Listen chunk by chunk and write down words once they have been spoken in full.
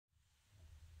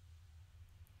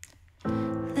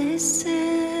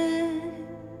Listen,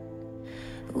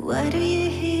 what do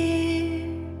you hear?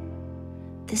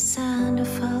 The sound of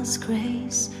false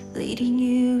grace leading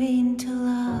you into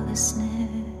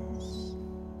lawlessness.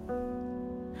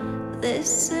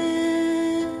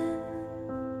 Listen,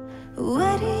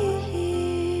 what do you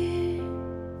hear?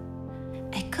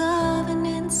 A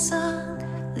covenant song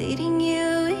leading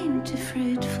you into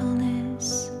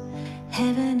fruitfulness.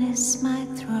 Heaven is my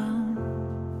throne,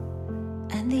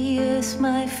 and the earth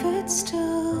my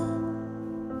footstool.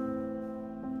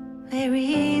 Where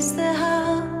is the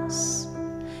house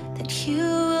that you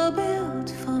will build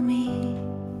for me?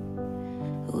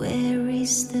 Where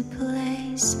is the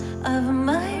place of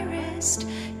my rest?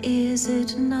 Is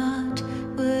it not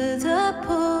with a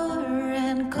poor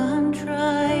and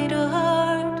contrite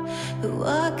heart who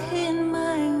walk in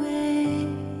my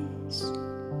ways?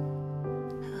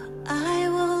 I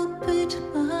will put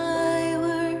my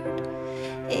word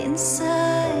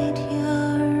inside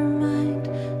your mind.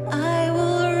 I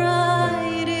will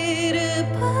write it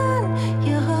upon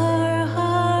your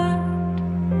heart.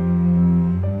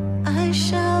 I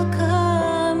shall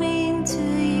come into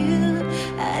you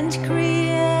and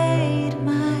create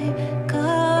my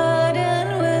garden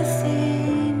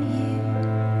within you.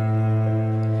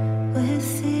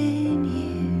 Within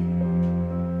you.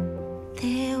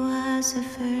 There was a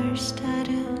first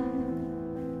Adam,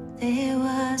 there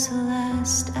was a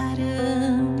last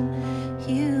Adam.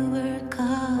 You were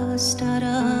cast out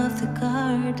of the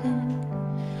garden,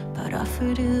 but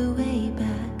offered a way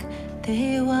back.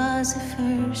 There was a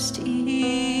first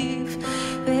Eve,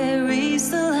 where is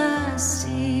the last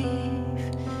Eve?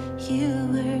 You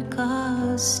were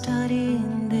cast out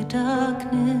in the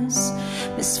darkness,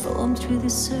 misformed through the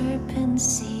serpent's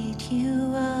seed.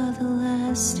 You are the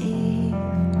last Eve.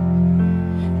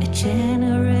 A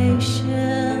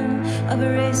generation of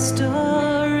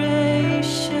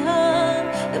restoration,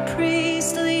 a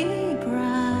priestly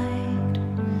bride,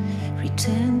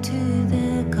 return to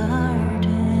the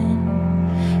garden,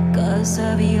 'cause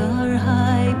of your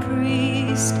high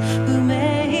priest who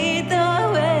made the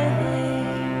way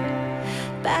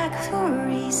back for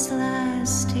his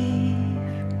last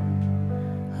Eve.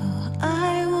 Oh,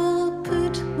 I will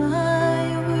put my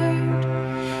word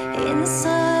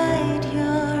inside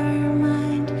your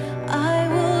mind. I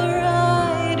will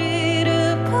write it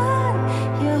upon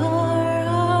your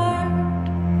heart.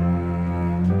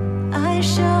 I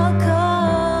shall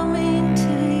come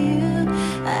into you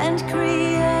and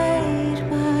create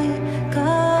my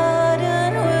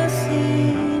garden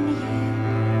within you.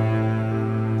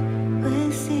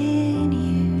 Within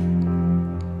you.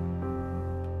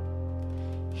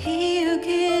 He who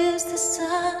gives the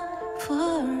sun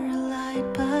for a light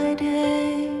by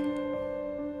day,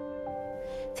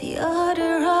 the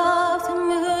order of the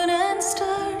moon and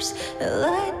stars, a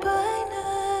light by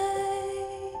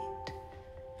night.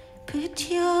 Put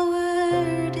your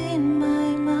word in my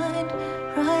mind,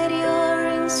 write your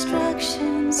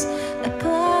instructions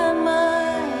upon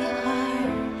my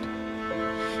heart,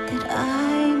 that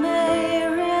I may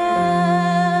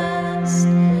rest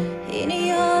in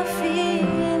your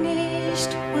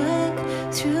finished work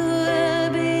through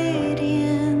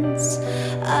obedience.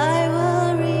 I will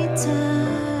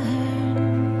return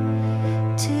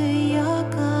to your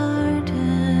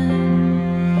garden.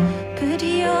 Put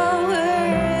your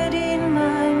word in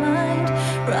my mind,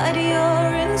 write your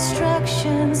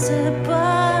instructions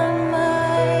upon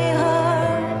my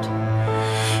heart,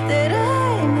 that I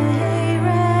may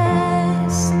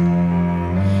rest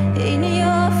in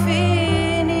your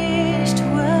finished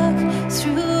work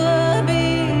through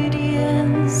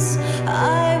obedience. I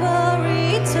will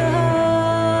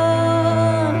return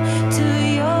to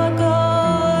your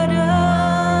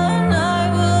garden. I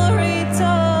will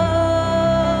return.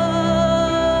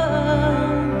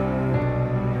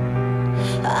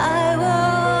 I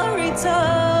will return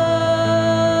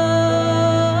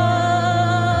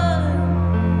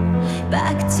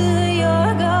back to your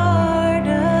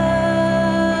garden,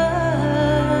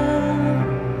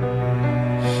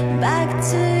 back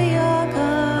to your